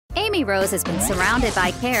Amy Rose has been surrounded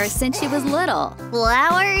by care since she was little.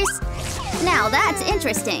 Flowers? Now that's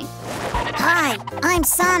interesting. Hi, I'm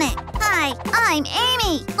Sonic. Hi, I'm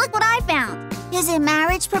Amy. Look what I found. Is it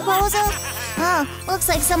marriage proposal? Oh, looks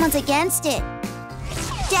like someone's against it.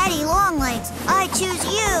 Daddy Longlegs, I choose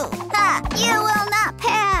you. Ha, you will not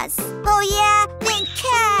pass. Oh yeah? Then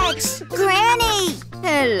catch. Granny.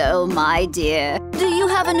 Hello, my dear. Do you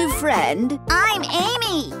have a new friend? I'm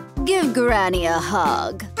Amy. Give Granny a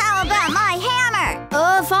hug. How about my hammer?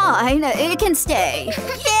 Oh, fine. It can stay.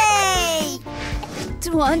 Yay!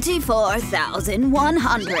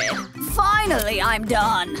 24,100. Finally, I'm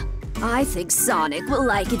done. I think Sonic will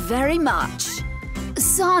like it very much.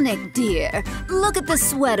 Sonic, dear, look at the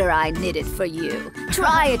sweater I knitted for you.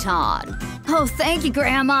 Try it on. Oh, thank you,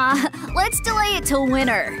 Grandma. Let's delay it till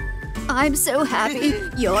winter. I'm so happy.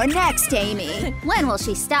 You're next, Amy. When will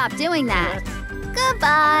she stop doing that?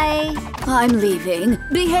 Goodbye. I'm leaving.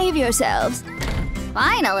 Behave yourselves.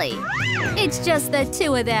 Finally. It's just the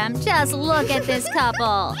two of them. Just look at this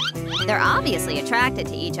couple. They're obviously attracted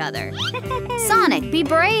to each other. Sonic, be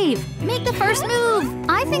brave. Make the first move.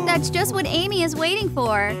 I think that's just what Amy is waiting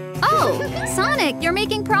for. Oh, Sonic, you're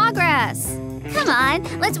making progress. Come on,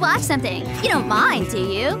 let's watch something. You don't mind, do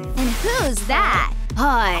you? And who's that?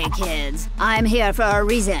 Hi, kids. I'm here for a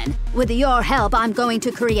reason. With your help, I'm going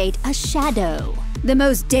to create a shadow. The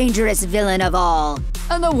most dangerous villain of all.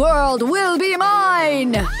 And the world will be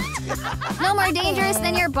mine! No more dangerous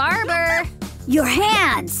than your barber. Your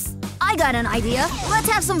hands! I got an idea. Let's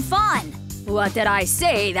have some fun. What did I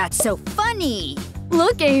say that's so funny?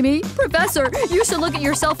 Look, Amy. Professor, you should look at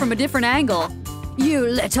yourself from a different angle. You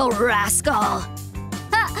little rascal.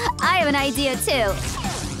 I have an idea, too.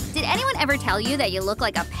 Did anyone ever tell you that you look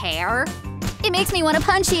like a pear? It makes me want to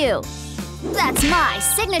punch you. That's my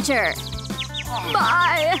signature.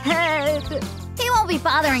 My head. He won't be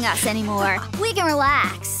bothering us anymore. We can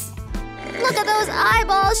relax. Look at those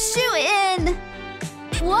eyeballs shooting.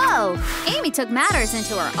 Whoa, Amy took matters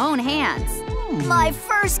into her own hands. My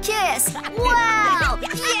first kiss. Wow.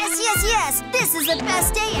 Yes, yes, yes. This is the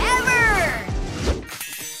best day ever.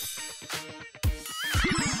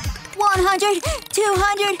 100,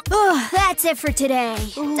 200. Oh, that's it for today.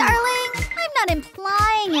 Darling, I'm not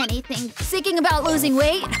implying anything. Thinking about losing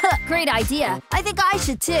weight? Great idea. I think I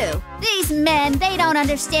should too. These men, they don't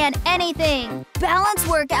understand anything. Balance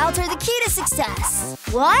workouts are the key to success.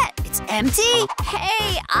 What? It's empty?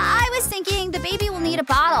 Hey, I was thinking the baby will need a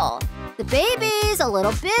bottle. The baby's a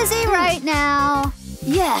little busy right now.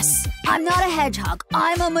 Yes, I'm not a hedgehog,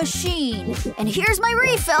 I'm a machine. And here's my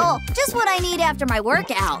refill, just what I need after my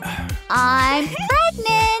workout. I'm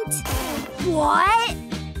pregnant! What?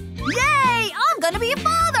 Yay, I'm gonna be a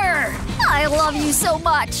father! I love you so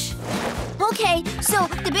much. Okay, so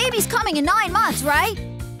the baby's coming in 9 months, right?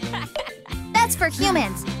 That's for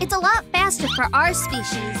humans. It's a lot faster for our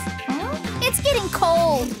species. It's getting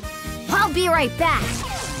cold. I'll be right back.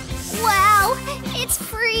 Wow, it's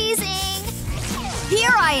freezing.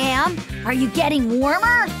 Here I am. Are you getting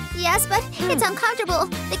warmer? Yes, but it's uncomfortable.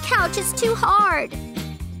 The couch is too hard.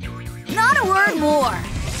 Not a word more.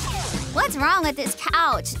 What's wrong with this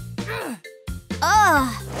couch? Ugh.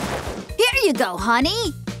 Here you go,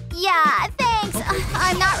 honey. Yeah, thanks.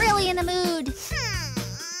 I'm not really in the mood.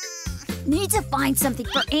 Need to find something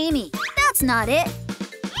for Amy. That's not it.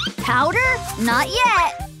 Powder? Not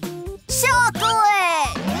yet.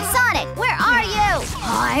 Chocolate! Sonic, where are you?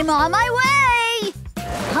 I'm on my way!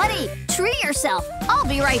 Honey, treat yourself. I'll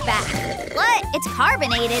be right back. What? It's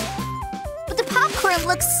carbonated. But the popcorn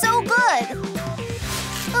looks so good.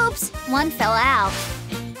 Oops, one fell out.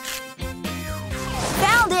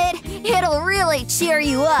 Found it! It'll really cheer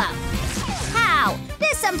you up. How?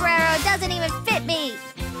 This sombrero doesn't even fit me.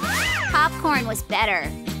 Popcorn was better.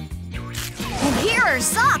 And here are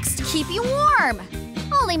socks to keep you warm.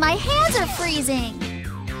 Only my hands are freezing.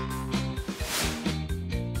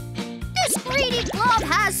 This greedy glove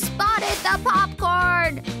has spotted the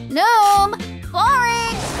popcorn. Gnome,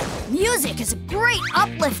 boring. Music is a great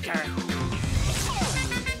uplifter.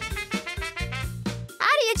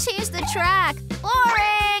 How do you change the track?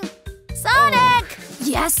 Boring. Sonic!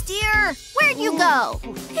 Yes, dear? Where'd you go?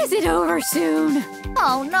 Is it over soon?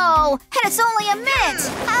 Oh, no. And it's only a minute.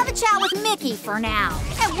 Have a chat with Mickey for now.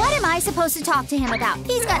 And what am I supposed to talk to him about?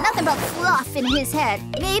 He's got nothing but fluff in his head.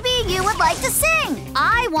 Maybe you would like to sing.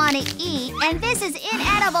 I want to eat, and this is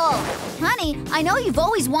inedible. Honey, I know you've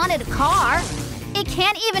always wanted a car. It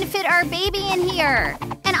can't even fit our baby in here.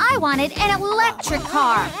 And I wanted an electric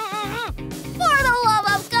car. For the love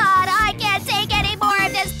of God, I can't take any more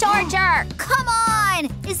of this torture. Come on.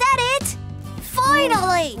 Is that it?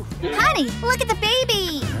 Finally! Honey, look at the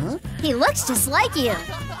baby! He looks just like you.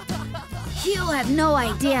 You have no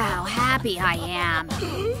idea how happy I am.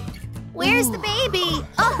 Where's the baby?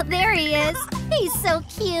 Oh, there he is. He's so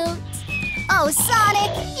cute. Oh,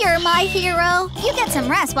 Sonic, you're my hero. You get some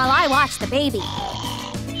rest while I watch the baby.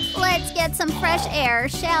 Let's get some fresh air,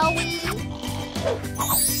 shall we?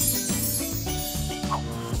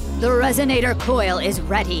 The resonator coil is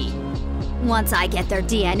ready. Once I get their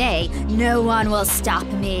DNA, no one will stop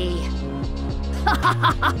me.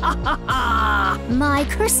 My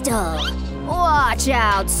crystal. Watch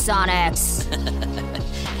out, Sonics.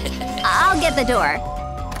 I'll get the door.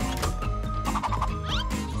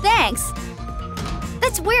 Thanks.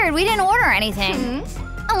 That's weird, we didn't order anything.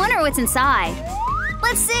 I wonder what's inside.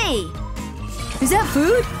 Let's see. Is that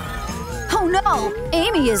food? Oh no,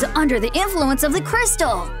 Amy is under the influence of the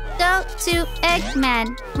crystal. Go to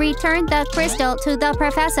Eggman. Return the crystal to the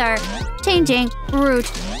professor. Changing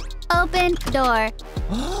route. Open door.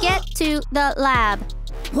 Get to the lab.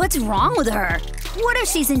 What's wrong with her? What if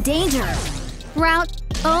she's in danger? Route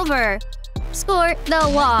over. Score the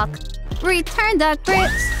walk. Return the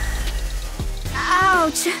crystal.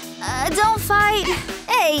 Ouch! Don't fight!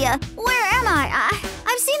 Hey, where am I?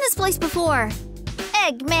 I've seen this place before.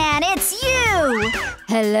 Eggman, it's you!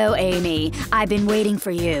 Hello, Amy. I've been waiting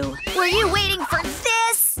for you. Were you waiting for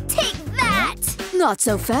this? Take that! Not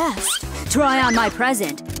so fast. Try on my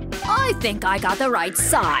present. I think I got the right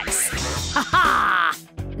size. Ha-ha!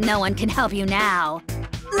 No one can help you now.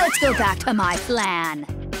 Let's go back to my plan.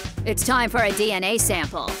 It's time for a DNA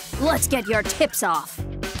sample. Let's get your tips off.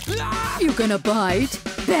 You gonna bite?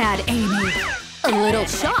 Bad, Amy. A little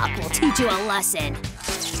shock will teach you a lesson.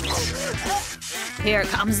 Here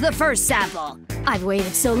comes the first sample. I've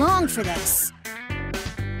waited so long for this.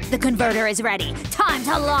 The converter is ready. Time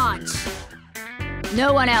to launch.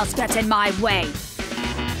 No one else gets in my way.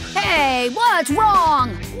 Hey, what's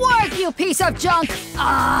wrong? Work, you piece of junk!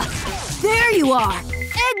 There you are!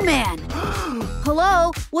 Eggman!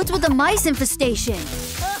 Hello? What's with the mice infestation?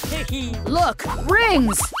 Look,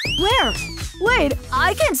 rings! Where? Wait,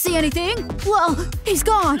 I can't see anything! Well, he's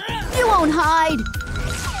gone! You won't hide!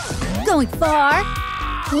 Going far?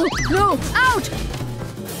 Oh, no! Ouch!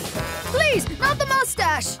 Please, not the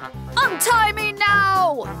mustache! Untie me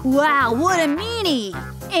now! Wow, what a meanie!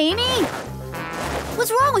 Amy?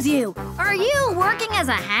 What's wrong with you? Are you working as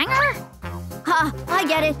a hanger? Ha, I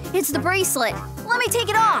get it. It's the bracelet. Let me take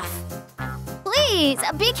it off. Please,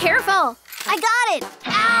 be careful. I got it.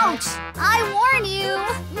 Ouch! I warn you.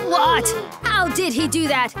 What? How did he do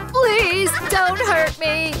that? Please, don't hurt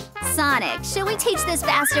me. Sonic, should we teach this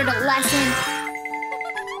bastard a lesson?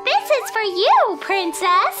 This is for you,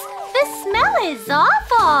 Princess. The smell is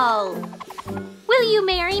awful. Will you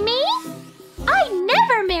marry me? I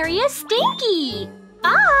never marry a stinky.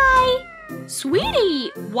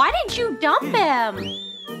 Sweetie, why did you dump him?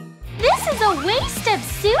 This is a waste of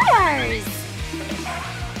suitors.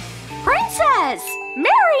 Princess,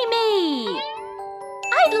 marry me.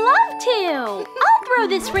 I'd love to. I'll throw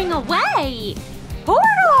this ring away.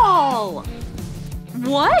 Portal!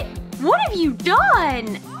 What? What have you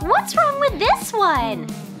done? What's wrong with this one?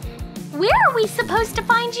 Where are we supposed to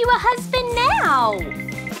find you a husband now?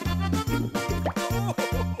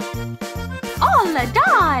 All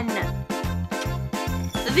done!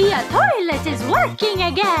 The toilet is working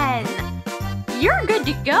again! You're good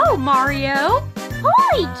to go, Mario!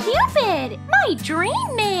 Holy Cupid! My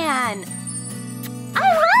dream man! I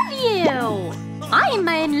love you! I'm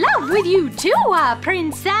in love with you too,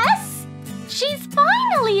 Princess! She's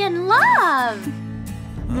finally in love!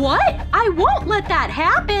 What? I won't let that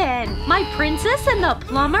happen! My princess and the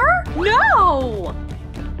plumber? No!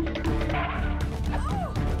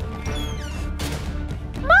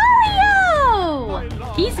 Mario!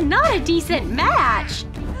 He's not a decent match!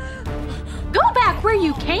 Go back where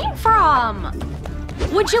you came from!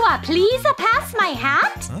 Would you please pass my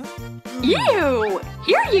hat? Ew!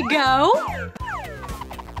 Here you go!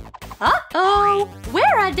 Uh-oh!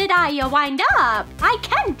 Where did I wind up? I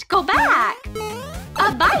can't go back!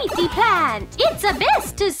 A bitey plant! It's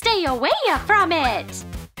best to stay away from it!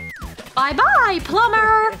 Bye-bye,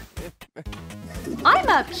 plumber! I'm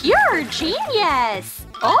a pure genius!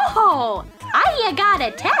 Oh! I got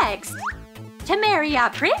a text! To marry a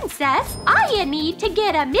princess, I need to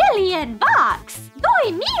get $1,000,000 bucks!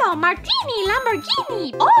 Doi mio martini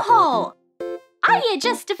Lamborghini! Oh! I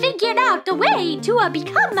just figured out a way to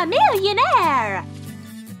become a millionaire!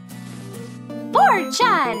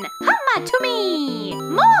 Fortune! Come to me!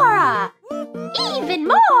 More! Even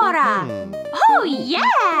more! Oh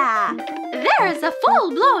yeah! There's a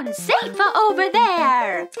full-blown safe over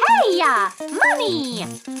there! Hey! Money!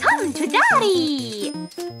 Come to Daddy!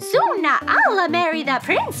 Soon Then I'll marry the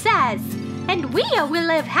princess, and we will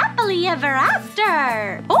live happily ever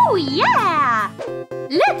after. Oh yeah!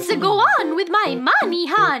 Let's go on with my money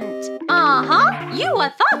hunt. You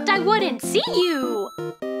thought I wouldn't see you.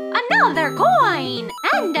 Another coin,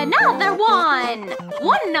 and another one.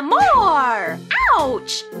 One more.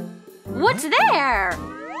 Ouch! What's there?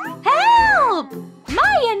 Help!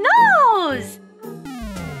 My nose!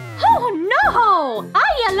 Oh no!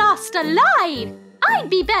 I lost a life!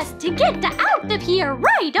 I'd be best to get out of here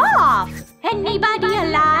right off! Anybody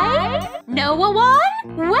alive? No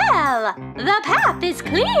one? Well, the path is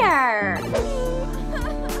clear!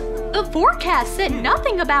 The forecast said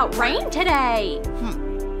nothing about rain today.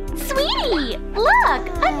 Sweetie, look!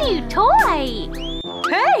 A new toy!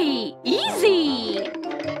 Hey, easy!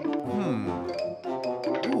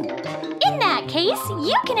 In that case,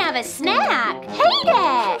 you can have a snack. Hate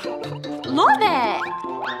it! Love it!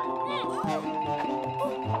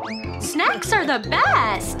 Snacks are the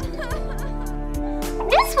best!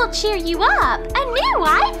 This will cheer you up! A new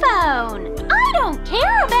iPhone! I don't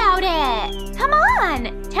care about it! Come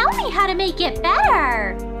on! Tell me how to make it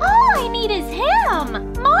better! All I need is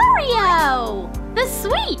him! Mario! The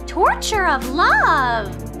sweet torture of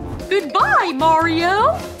love! Goodbye,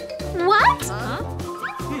 Mario! What?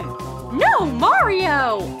 No,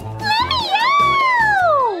 Mario! Let me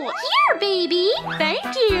out! Here, baby!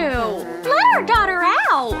 Thank you! Let our daughter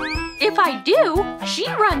out! If I do, she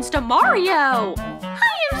runs to Mario!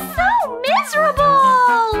 I am so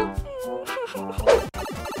miserable!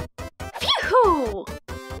 Phew!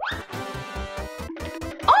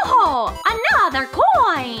 Oh, another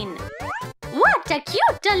coin! What a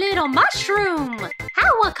cute little mushroom!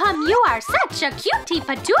 How come you are such a cutie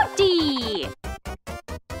patootie?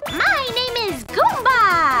 My name is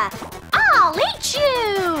Goomba! I'll eat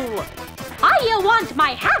you! I want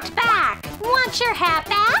my hat back! Want your hat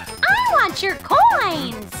back? I want your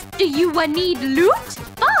coins! Do you need loot?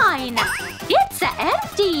 Fine! It's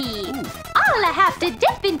empty! I'll have to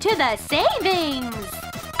dip into the savings!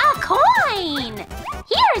 A coin!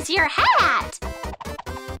 Here's your hat!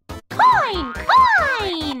 Coin!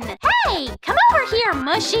 Coin! Hey, come over here,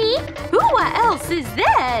 Mushy! Who else is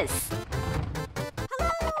this?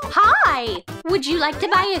 Hi! Would you like to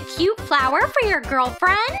buy a cute flower for your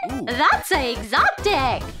girlfriend? That's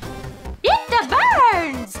exotic! It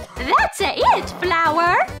burns! That's it,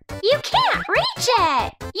 flower! You can't reach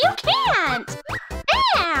it! You can't!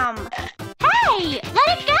 Bam! Hey,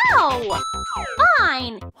 let it go!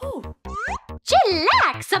 Fine!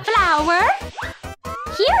 Chillax, a flower!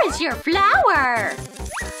 Here is your flower!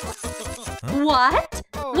 What?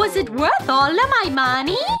 Was it worth all of my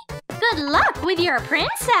money? Good luck with your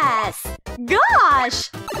princess!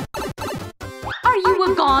 Gosh! Are you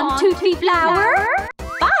a gone toothy flower?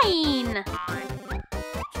 Fine!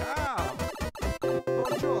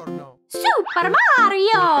 Super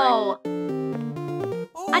Mario!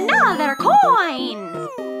 Another coin!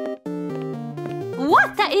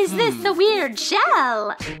 What is this weird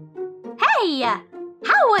shell? Hey!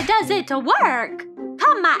 How does it work?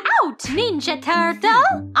 Come out, Ninja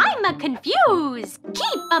Turtle! I'm confused!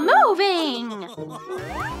 Keep moving!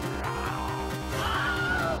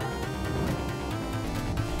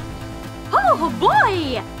 Oh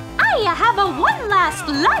boy! I have one last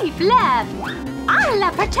life left!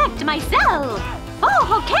 I'll protect myself!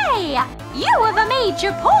 Oh, okay! You have made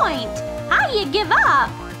your point! I give up!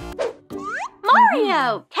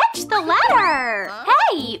 Mario, catch the letter!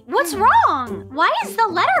 Hey, what's wrong? Why is the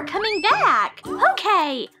letter coming back?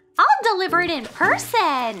 Okay, I'll deliver it in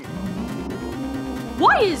person.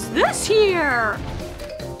 Why is this here?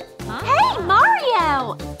 Hey,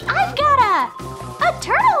 Mario! I've got a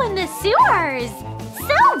turtle in the sewers!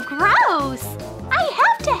 So gross! I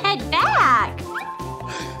have to head back!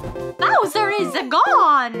 Bowser is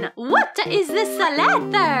gone! What is this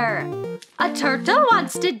letter? A turtle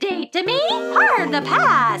wants to date me? Hard the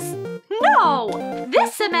pass! No!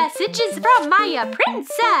 This message is from my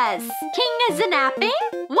princess! King is napping?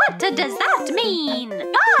 What does that mean?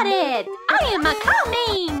 Got it! I am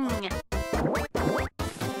coming!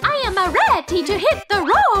 I am ready to hit the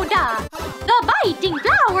road! The biting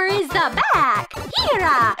flower is back!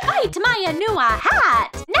 Here, bite my new hat!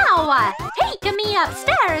 Now, take me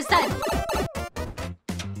upstairs!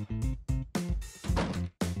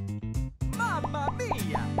 Mamma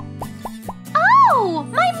mia! Oh,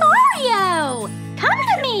 my Mario! Come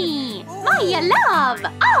to me! My love!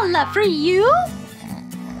 I'll free you!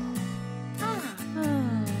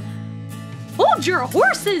 Hold your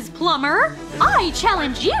horses, Plumber! I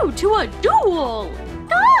challenge you to a duel!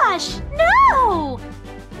 Gosh, no!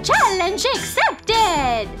 Challenge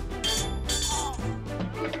accepted!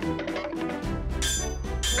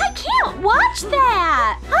 watch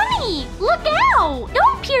that! Honey, look out!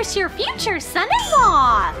 Don't pierce your future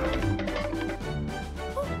son-in-law!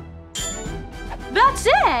 That's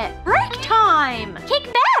it! Break time! Kick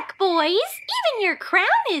back, boys! Even your crown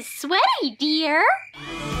is sweaty, dear!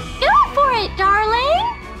 Go for it,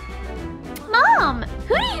 darling! Mom,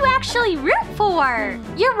 who do you actually root for?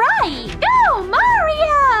 You're right! Go,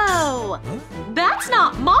 Mario! That's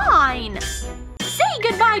not mine! Say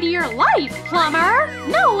goodbye to your life, plumber!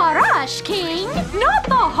 No rush, King! Not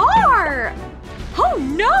the heart! Oh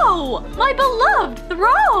no! My beloved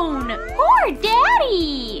throne! Poor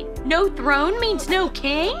Daddy! No throne means no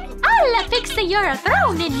king? I'll fix your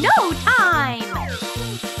throne in no time!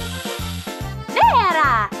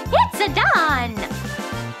 There! It's done!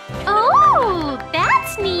 Oh,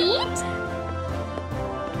 that's neat!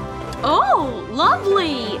 Oh,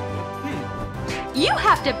 lovely! You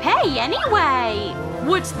have to pay anyway!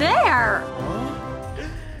 What's there?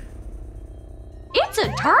 It's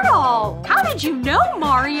a turtle! How did you know,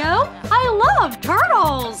 Mario? I love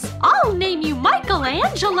turtles! I'll name you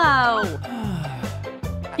Michelangelo!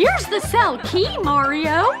 Here's the cell key,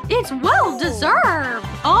 Mario! It's well deserved!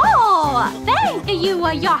 Oh, thank you,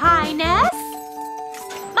 Your Highness!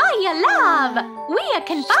 My love! We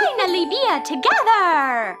can finally be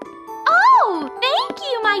together! Oh, thank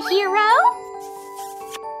you, my hero!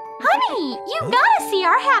 Honey, you gotta see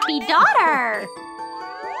our happy daughter!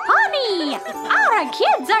 Honey, our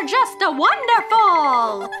kids are just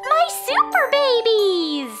wonderful! My super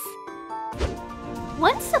babies!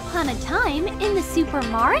 Once upon a time in the Super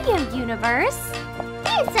Mario universe,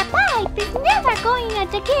 It's a pipe is never going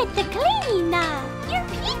to get clean. Your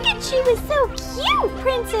Pikachu is so cute,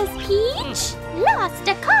 Princess Peach. Lost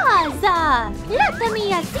a cause. Let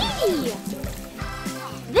me see.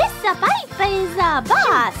 This pipe is a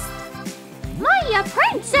bust. My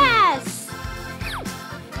princess.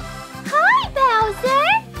 Hi, Bowser.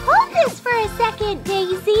 Hold this for a second,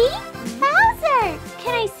 Daisy. Bowser,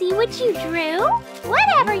 can I see what you drew?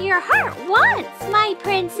 Whatever your heart wants, my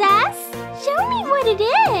princess. Show me what it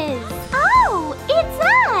is. Oh, it's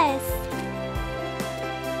us.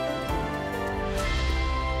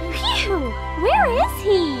 Phew, where is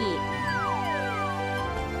he?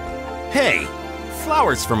 Hey,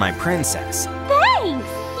 flowers for my princess. Thanks,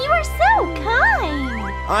 you are so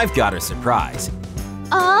kind. I've got a surprise.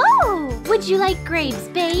 Oh, would you like grapes,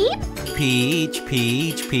 babe? Peach,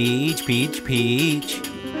 peach, peach, peach, peach.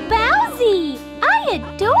 Bowsy, I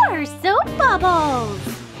adore soap bubbles.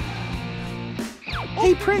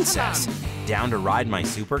 Hey, princess, down to ride my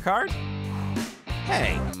supercard?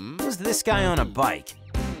 Hey, who's this guy on a bike?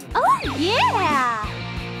 Oh, yeah.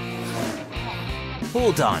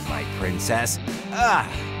 Hold on, my princess. Ah!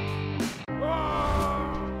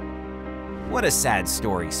 What a sad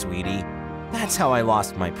story, sweetie. That's how I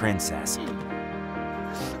lost my princess.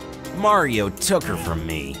 Mario took her from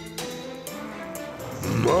me.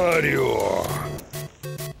 Mario!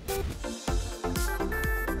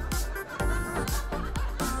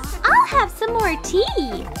 I'll have some more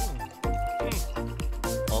tea.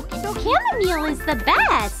 Chamomile is the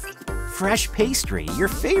best. Fresh pastry, your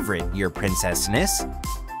favorite, your princessness.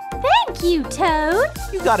 Thank you, Toad.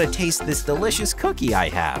 You gotta taste this delicious cookie I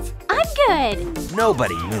have. I'm good.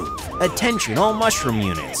 Nobody move. Attention, all mushroom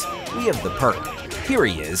units. We have the perk. Here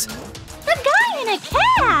he is. The guy in a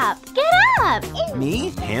cap. Get up. Me?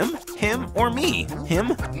 Him, or me?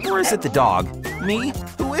 Him? Or is it the dog? Me?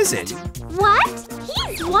 Who is it? What?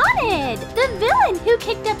 He's wanted. The villain who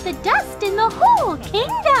kicked up the dust in the whole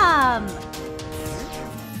kingdom.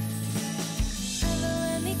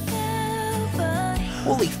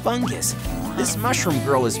 Holy fungus! This mushroom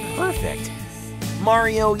girl is perfect.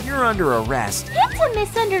 Mario, you're under arrest. It's a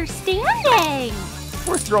misunderstanding.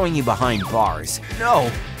 We're throwing you behind bars.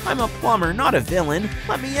 No, I'm a plumber, not a villain.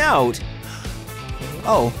 Let me out.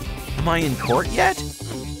 Oh, am I in court yet?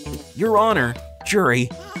 Your Honor, jury,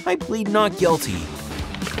 I plead not guilty.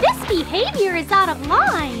 This behavior is out of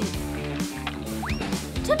line.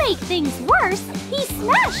 To make things worse, he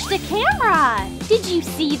smashed the camera. Did you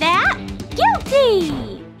see that? Guilty!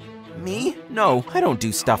 Me? No, I don't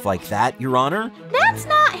do stuff like that, Your Honor. That's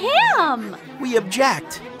not him! We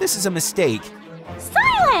object. This is a mistake.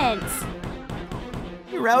 Silence!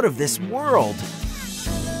 You're out of this world.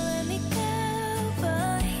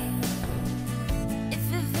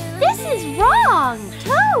 This is wrong!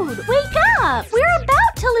 Toad, wake up! We're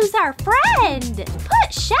about to lose our friend!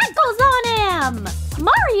 Put shackles on him!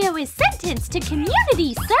 Mario is sentenced to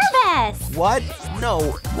community service! What?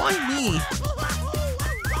 No, why me?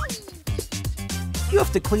 You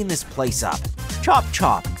have to clean this place up. Chop,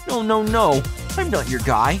 chop. No, no, no. I'm not your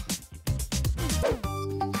guy.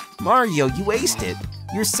 Mario, you aced it.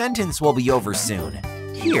 Your sentence will be over soon.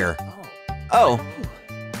 Here. Oh.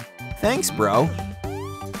 Thanks, bro.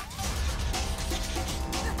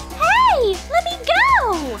 Hey, let me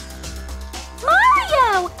go!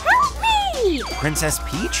 Mario, help me! Princess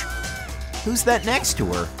Peach? Who's that next to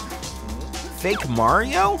her? Fake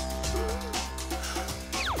Mario?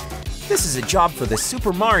 This is a job for the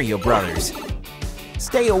Super Mario Brothers.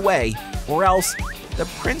 Stay away, or else the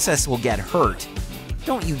princess will get hurt.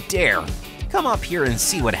 Don't you dare. Come up here and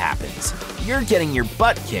see what happens. You're getting your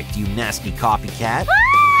butt kicked, you nasty copycat.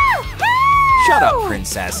 Ah, Shut up,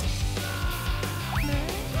 princess.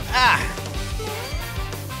 Ah!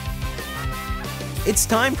 It's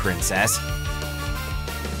time, princess.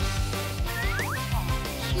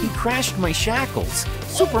 He crashed my shackles.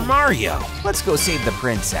 Super Mario, let's go save the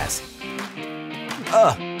princess.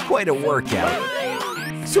 Quite a workout.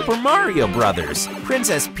 Super Mario Brothers,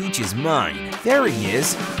 Princess Peach is mine. There he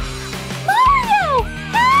is. Mario!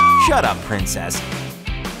 Help! Shut up, princess.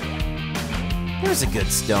 Here's a good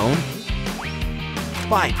stone.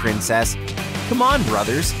 Bye, princess. Come on,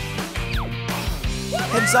 brothers.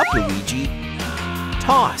 Heads up, Luigi.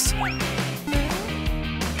 Toss.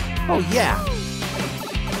 Oh, yeah.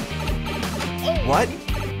 What?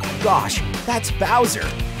 Gosh, that's Bowser.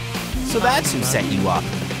 So that's who set you up.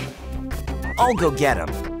 I'll go get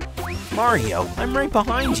him. Mario, I'm right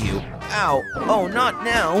behind you. Ow. Oh, not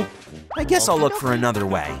now. I guess I'll look for another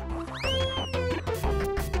way.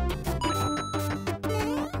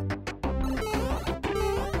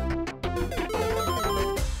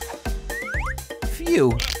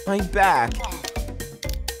 Phew, I'm back.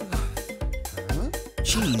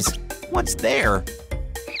 Jeez, what's there?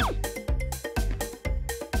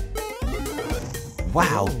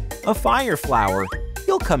 Wow, a fire flower.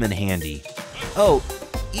 You'll come in handy. Oh,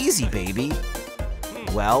 easy, baby.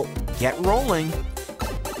 Well, get rolling.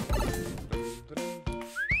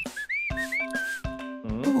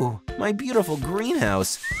 Ooh, my beautiful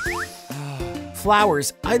greenhouse.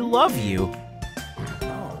 Flowers, I love you.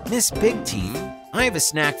 Miss Big Teeth, I have a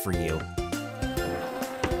snack for you.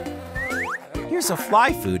 Here's a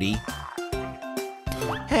fly, foodie.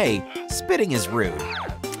 Hey, spitting is rude.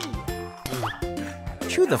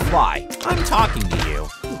 Chew the fly, I'm talking to you.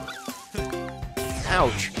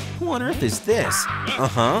 Ouch, who on earth is this?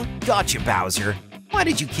 Uh-huh, gotcha, Bowser. Why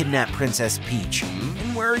did you kidnap Princess Peach?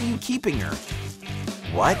 And where are you keeping her?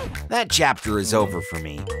 What? That chapter is over for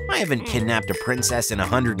me. I haven't kidnapped a princess in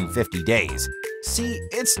 150 days. See,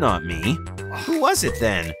 it's not me. Who was it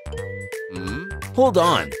then? Hold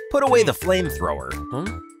on, put away the flamethrower.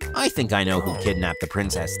 I think I know who kidnapped the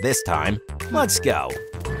princess this time. Let's go.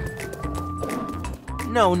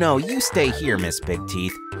 No, you stay here, Miss Big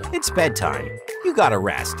Teeth. It's bedtime. You gotta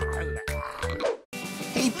rest.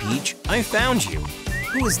 Hey, Peach, I found you.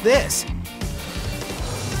 Who is this?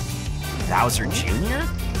 Bowser Jr.?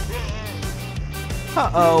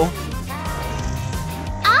 Uh-oh.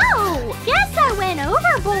 Oh, guess I went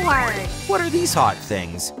overboard. What are these hot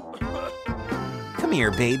things? Come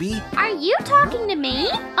here, baby. Are you talking to me?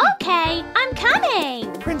 Okay, I'm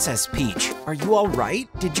coming. Princess Peach, are you all right?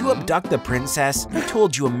 Did you abduct the princess? I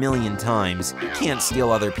told you a million times. You can't steal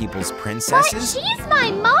other people's But princesses. she's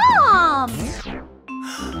my mom.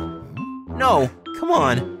 No, come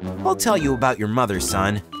on. I'll tell you about your mother,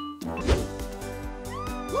 son.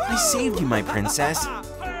 I saved you, my princess.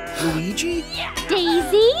 Luigi?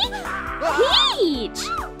 Daisy? Peach!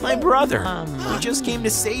 My brother. He just came to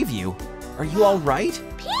save you. Are you all right?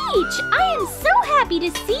 Peach, I am so happy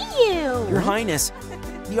to see you. Your Highness,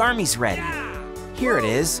 the army's ready. Here it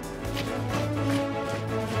is.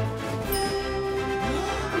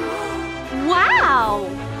 Wow!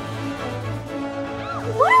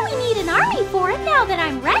 What do we need an army for now that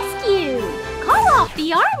I'm rescued? Call off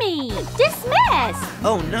the army! Dismissed!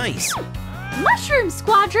 Oh, nice. Mushroom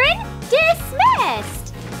Squadron,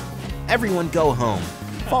 dismissed! Everyone go home.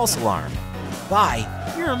 False alarm. Bye.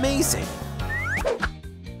 You're amazing.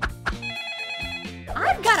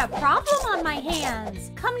 I've got a problem on my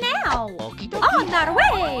hands. Come now. On that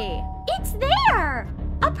way. It's there.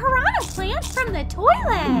 A piranha plant from the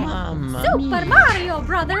toilet. Super Mario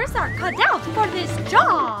Brothers are cut out for this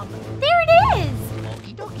job. There it is.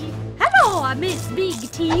 Hello, Miss Big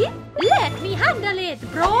Teeth. Let me handle it,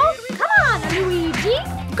 bro. Come on, Luigi.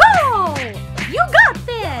 Go. You got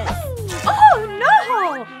this. Oh,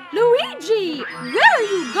 no. Luigi, where are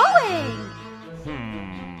you going?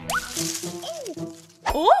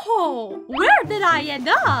 Oh, where did I end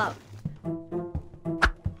up?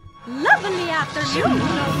 Lovely afternoon,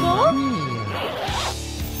 Noble.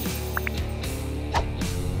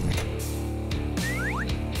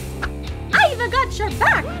 I've I've got your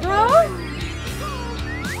back, bro!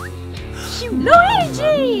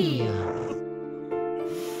 Luigi!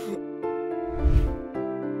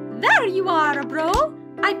 There you are, bro!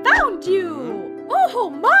 I found you!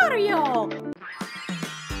 Oh, Mario!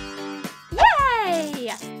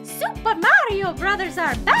 Yay! Super Mario Brothers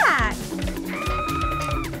are back!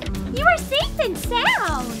 You are safe and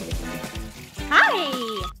sound! Hi!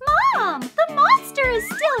 Mom! The monster is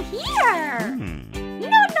still here!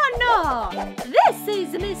 No! This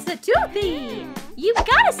is Mr. Toothy! You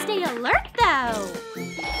gotta stay alert, though!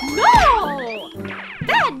 No!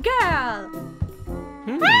 Bad girl!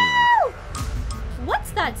 Help!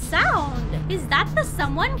 What's that sound? Is that the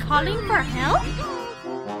someone calling for help?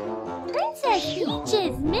 Princess Peach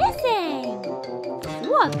is missing!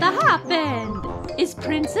 What the happened? Is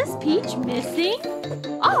Princess Peach missing?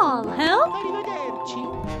 I'll help!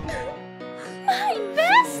 My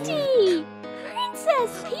bestie!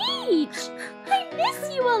 Princess Peach! I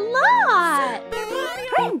miss you a lot!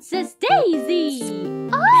 Princess Daisy!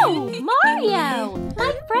 Oh, Mario!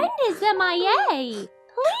 My friend is MIA!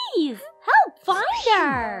 Please, help find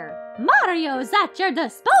her! Mario's at your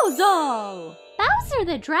disposal! Bowser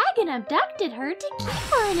the Dragon abducted her to keep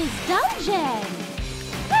her in his dungeon!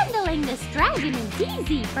 Handling this dragon is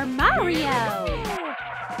easy for Mario!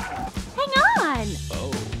 Hang on!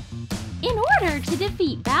 In order to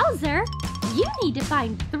defeat Bowser, you need to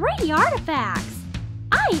find 3 artifacts.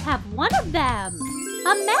 I have one of them.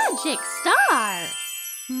 A magic star.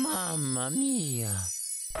 Mamma mia.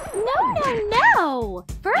 No.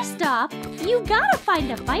 First off, you gotta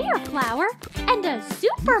find a fire flower and a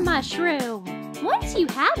super mushroom. Once you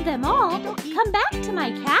have them all, come back to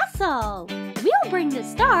my castle. We'll bring the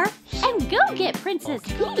star and go get Princess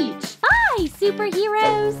Peach. Bye,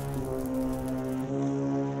 superheroes.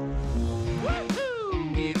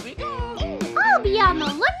 I'll be on the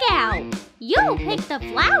lookout. You'll pick the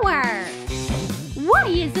flower. Why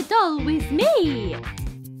is it always me?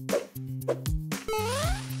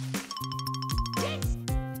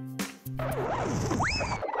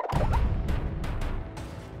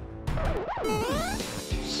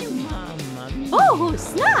 Oh,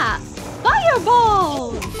 snap!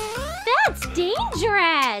 Fireballs! That's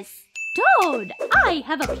dangerous! Toad, I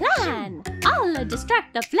have a plan. I'll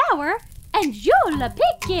distract the flower and you'll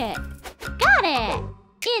pick it. Got it!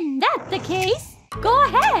 In that the case, go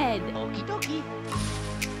ahead. Okie dokie.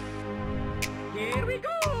 Here we go.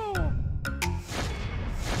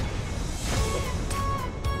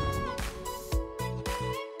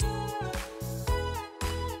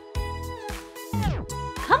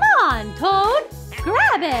 Come on, Toad!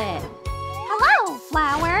 Grab it! Hello,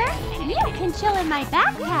 flower! You can chill in my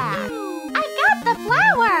backpack! I got the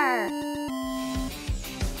flower!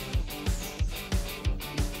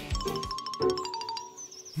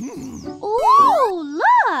 Ooh,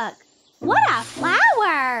 look! What a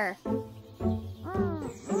flower!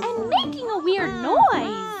 And making a weird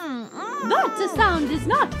noise! That sound is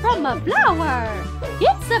not from a flower!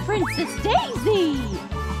 It's a Princess Daisy!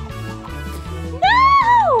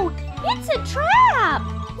 No! It's a trap!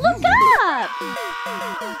 Look up!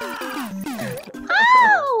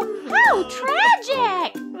 Oh! How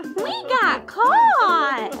tragic! We got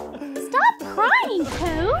caught! Stop crying,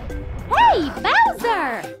 Toad! Hey, Bowser!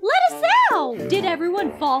 Let us out! Did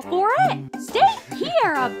everyone fall for it? Stay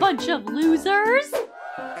here, a bunch of losers!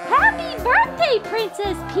 Happy birthday,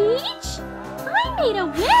 Princess Peach! I made a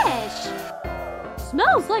wish!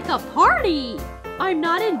 Smells like a party! I'm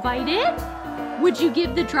not invited? Would you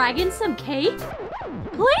give the dragon some cake?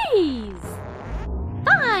 Please!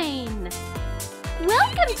 Fine!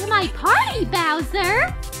 Welcome to my party,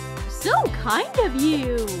 Bowser! So kind of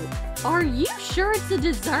you! Are you sure it's a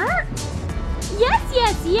dessert?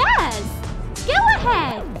 Yes! Go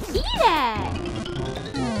ahead! Eat it!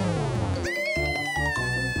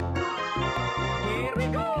 Here we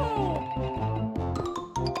go.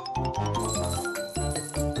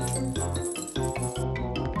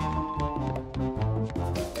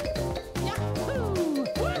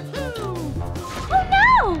 Oh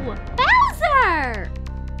no! Bowser!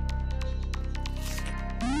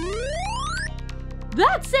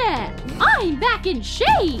 That's it! I'm back in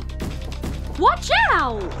shape! Watch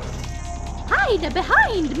out! Hide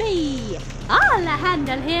behind me! I'll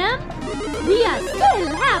handle him! We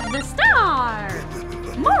still have the star!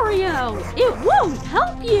 Mario, it won't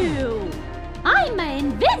help you! I'm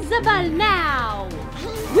invisible now!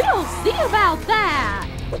 We'll see about that!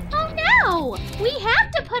 Oh no! We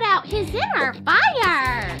have to put out his inner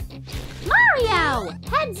fire! Mario,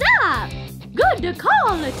 heads up! Good to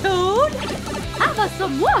call, Toad! Have us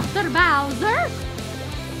some water, Bowser!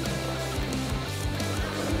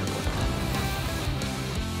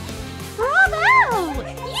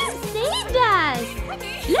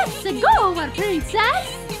 the goer,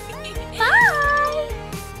 princess! Bye!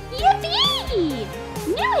 Yippee!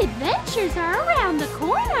 New adventures are around the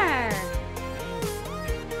corner!